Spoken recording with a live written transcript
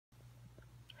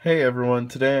Hey everyone,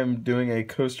 today I'm doing a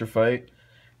coaster fight,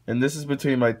 and this is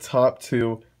between my top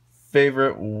two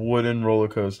favorite wooden roller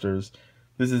coasters.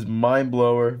 This is Mind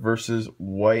Blower versus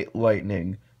White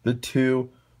Lightning, the two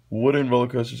wooden roller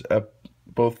coasters at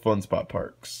both Fun Spot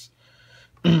parks.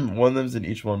 One of them's in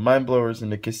each one. Mind Blower is in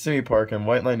the Kissimmee Park, and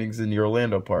White Lightning's in the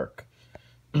Orlando Park.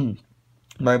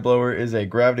 Mind Blower is a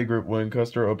Gravity Group wooden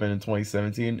coaster opened in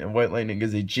 2017, and White Lightning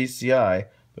is a GCI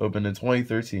that opened in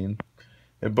 2013.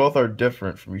 And both are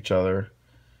different from each other.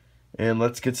 And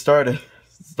let's get started.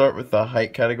 Start with the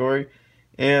height category.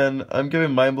 And I'm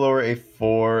giving Mind Blower a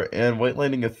 4 and White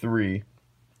Lightning a 3.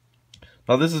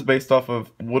 Now this is based off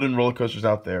of wooden roller coasters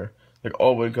out there. Like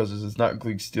all wooden coasters, it's not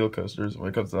including steel coasters when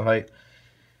it comes to the height.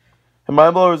 And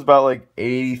Mind Blower is about like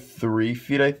 83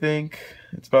 feet, I think.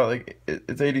 It's about like,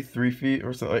 it's 83 feet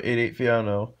or something, like 88 feet, I don't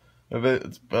know. I bet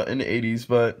it's about in the 80s,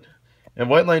 but, and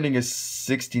White Lightning is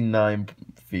 69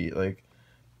 feet, like,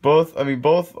 both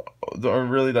aren't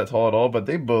really that tall at all, but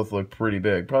they both look pretty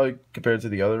big, probably compared to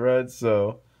the other rides.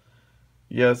 So,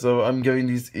 yeah, so I'm giving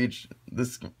each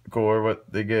this score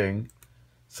what they're getting.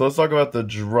 So let's talk about the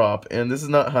drop, and this is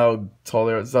not how tall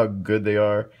they are, this is how good they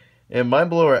are. And Mind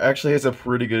Blower actually has a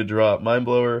pretty good drop. Mind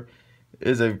Blower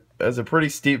has a pretty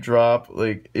steep drop.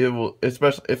 Like it will,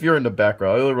 especially if you're in the back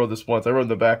row. I only rode this once. I rode in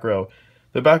the back row.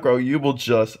 The back row, you will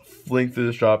just fling through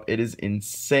this drop. It is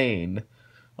insane.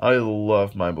 I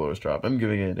love Mind Blower's drop. I'm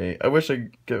giving it an 8. I wish I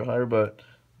could get higher, but...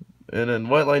 And then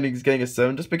White Lightning is getting a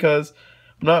 7 just because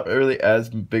I'm not really as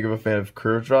big of a fan of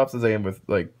curved drops as I am with,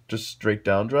 like, just straight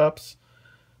down drops.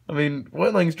 I mean,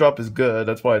 White Lightning's drop is good.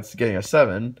 That's why it's getting a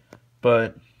 7.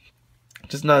 But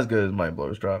just not as good as Mind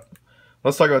Blower's drop.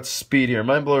 Let's talk about speed here.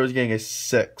 Mind Blower is getting a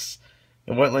 6.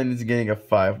 And White Lightning is getting a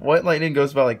 5. White Lightning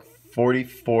goes about, like,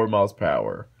 44 miles per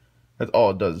hour. That's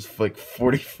all it does. Is, like,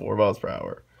 44 miles per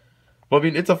hour. Well, I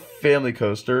mean, it's a family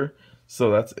coaster,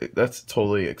 so that's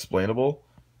totally explanatory.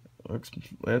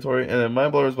 And then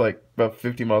Mind Blower is like about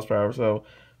 50 miles per hour, so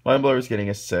Mind Blower is getting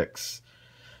a 6.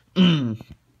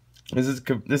 This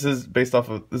is based off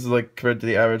of like compared to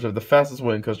the average of the fastest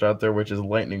wooden coaster out there, which is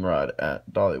Lightning Rod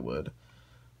at Dollywood.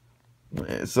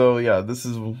 So yeah, this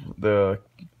is the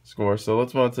score. So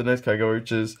let's move on to the next category,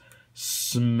 which is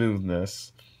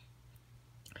smoothness.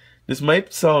 This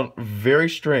might sound very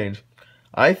strange.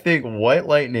 I think White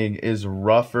Lightning is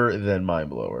rougher than Mind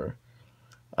Blower.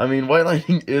 I mean, White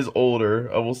Lightning is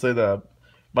older. I will say that.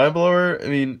 Mind Blower, I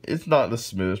mean, it's not the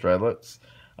smoothest ride.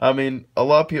 A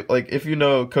lot of people, like, if you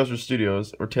know Coaster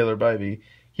Studios or Taylor Bybee,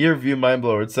 he reviewed Mind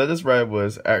Blower and said this ride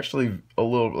was actually a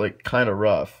little, like, kind of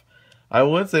rough. I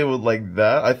wouldn't say it was like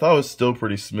that. I thought it was still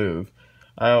pretty smooth.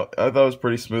 I thought it was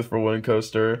pretty smooth for a wooden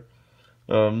coaster.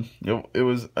 I thought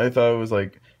it was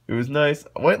like, it was nice.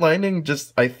 White Lightning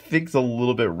just, I think, is a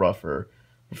little bit rougher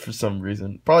for some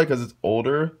reason. Probably because it's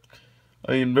older.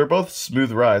 I mean, they're both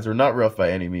smooth rides. They're not rough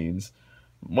by any means.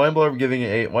 Mind Blower, I'm giving it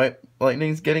 8. White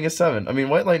Lightning's getting a 7. I mean,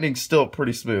 White Lightning's still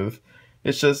pretty smooth.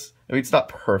 It's just, I mean, it's not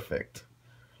perfect.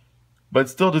 But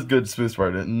it's still just good smooth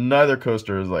ride. Neither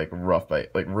coaster is, like, rough by,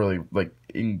 like, really, like,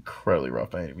 incredibly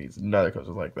rough by any means. Neither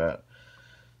coaster is like that.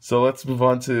 So let's move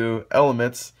on to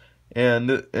elements. And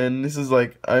this is,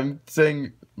 like, I'm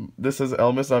saying... This is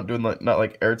elements. I'm doing not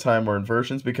like airtime or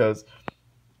inversions because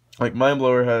like Mind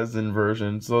Blower has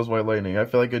inversions, so does White Lightning. I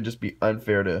feel like it'd just be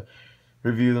unfair to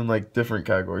review them like different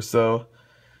categories. So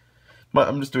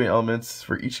I'm just doing elements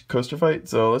for each coaster fight.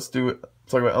 So let's talk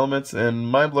about elements. And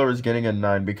Mind Blower is getting a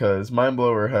 9 because Mind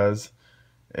Blower has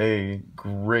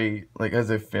has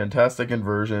a fantastic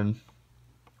inversion,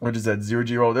 which is that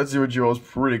 0G roll. That 0G roll is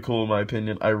pretty cool in my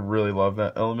opinion. I really love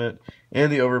that element. And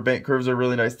the overbank curves are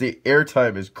really nice. The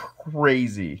airtime is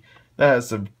crazy. That has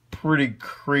some pretty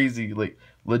crazy, like,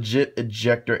 legit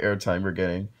ejector airtime you're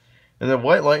getting. And then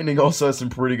White Lightning also has some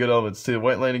pretty good elements too.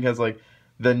 White Lightning has, like,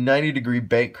 the 90-degree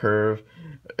bank curve.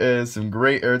 Is some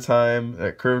great airtime,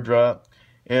 that curve drop.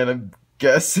 And I'm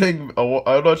guessing, I'm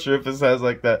not sure if this has,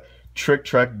 like, that trick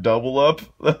track double up.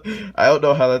 I don't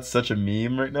know how that's such a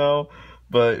meme right now.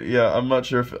 But yeah, I'm not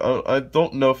sure if I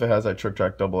don't know if it has that trick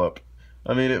track double up.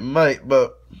 I mean, it might,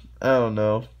 but I don't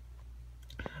know.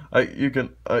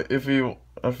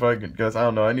 If I could guess, I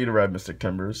don't know. I need to ride Mystic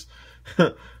Timbers.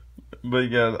 But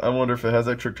yeah, I wonder if it has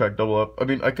that trick track double up. I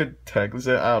mean, I could technically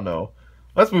say I don't know.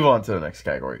 Let's move on to the next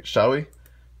category, shall we?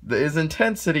 Is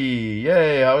intensity.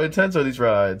 Yay! How intense are these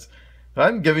rides?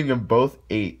 I'm giving them both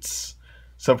 8s.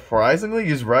 Surprisingly,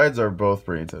 these rides are both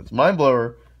pretty intense. Mind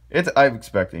Blower. I'm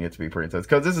expecting it to be pretty intense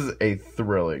because this is a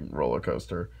thrilling roller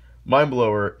coaster. Mind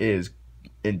Blower is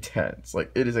intense. Like,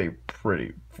 it is a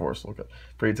pretty forceful,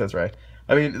 pretty intense ride.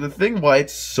 I mean, the thing why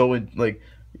it's so,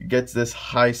 gets this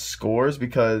high scores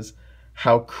because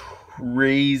how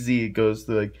crazy it goes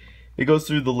through. Like, it goes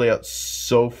through the layout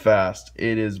so fast.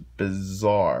 It is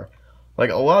bizarre. Like,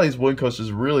 a lot of these wooden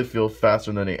coasters really feel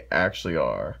faster than they actually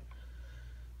are.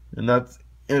 And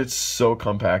it's so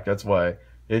compact. That's why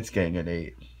it's getting an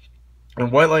 8.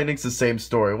 And White Lightning's the same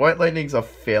story. White Lightning's a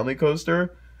family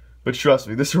coaster, but trust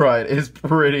me, this ride is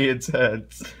pretty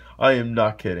intense. I am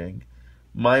not kidding.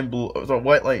 So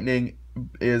White Lightning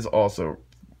is also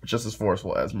just as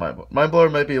forceful as Mind Blower. Mind Blower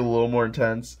might be a little more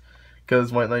intense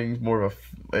because White Lightning's more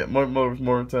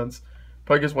intense.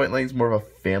 Probably because White Lightning's more of a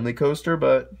family coaster,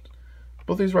 but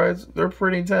both these rides, they're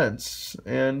pretty intense.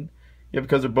 And yeah,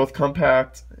 because they're both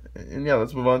compact. And yeah,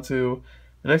 let's move on to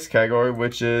the next category,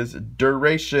 which is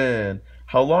duration.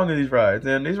 How long are these rides?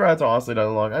 And these rides are honestly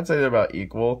not long. I'd say they're about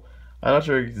equal. I'm not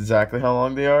sure exactly how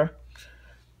long they are,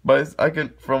 but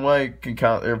from what I can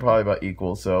count, they're probably about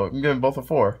equal. So I'm giving both a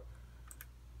 4.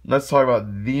 Let's talk about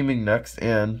theming next,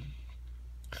 and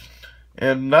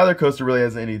neither coaster really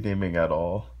has any theming at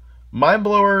all. Mind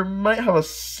Blower might have a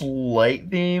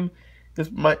slight theme. It's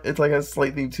like a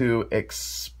slight theme to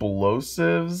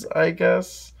explosives, I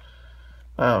guess.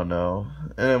 I don't know.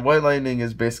 And White Lightning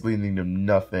is basically themed to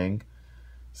nothing.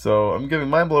 So I'm giving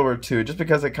Mind Blower a 2 just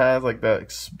because it kind of has like that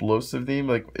explosive theme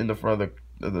like in the front of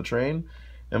the train.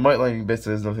 And White Lightning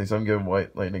basically has nothing, so I'm giving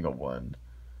White Lightning a 1.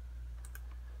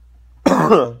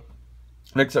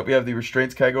 Next up we have the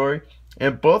restraints category.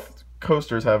 And both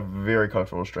coasters have very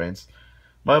comfortable restraints.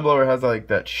 Mind Blower has like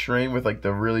that train with like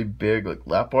the really big like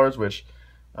lap bars, which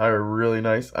are really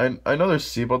nice. I know there's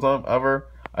seatbelts on, however,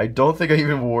 I don't think I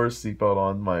even wore a seatbelt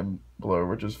on Mind Blower,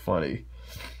 which is funny.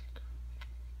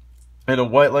 And a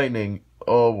White Lightning,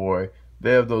 oh boy,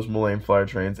 they have those Millennium Flyer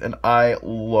trains, and I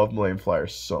love Millennium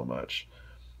Flyers so much.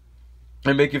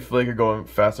 They make you feel like you're going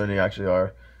faster than you actually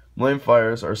are. Millennium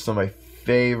Flyers are some of my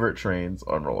favorite trains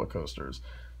on roller coasters.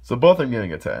 So both I'm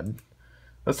giving a 10.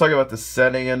 Let's talk about the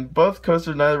setting, and both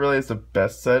coasters neither really has the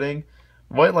best setting.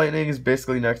 White Lightning is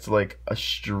basically next to like a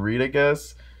street, I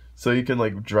guess, so you can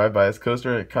like drive by this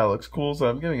coaster and it kind of looks cool. So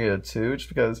I'm giving it a 2 just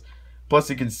because. Plus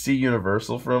you can see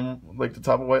Universal from like the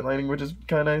top of White Lightning, which is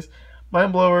kind of nice.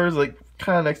 Mind Blower is like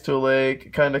kind of next to a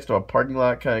lake, kind of next to a parking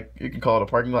lot. You can call it a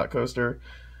parking lot coaster.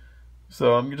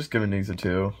 So I'm just giving these a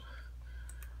 2.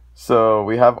 So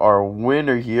we have our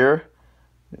winner here,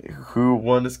 who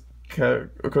won this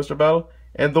coaster battle.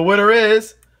 And the winner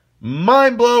is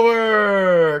Mind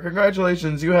Blower!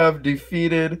 Congratulations, you have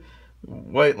defeated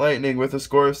White Lightning with a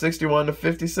score of 61 to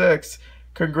 56.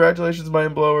 Congratulations,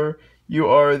 Mind Blower. You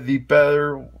are the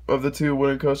better of the 2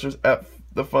 wooden coasters at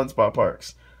the Fun Spot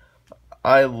Parks.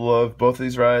 I love both of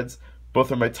these rides.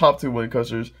 Both are my top 2 wooden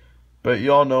coasters. But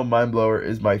you all know Mind Blower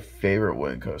is my favorite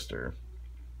wooden coaster.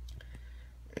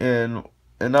 And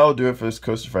that'll do it for this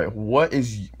coaster fight.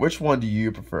 Which one do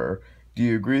you prefer? Do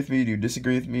you agree with me? Do you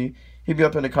disagree with me? Hit me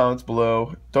up in the comments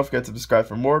below. Don't forget to subscribe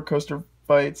for more coaster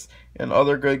fights and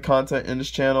other good content in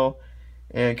this channel.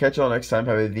 And catch y'all next time.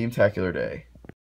 Have a theme-tacular day.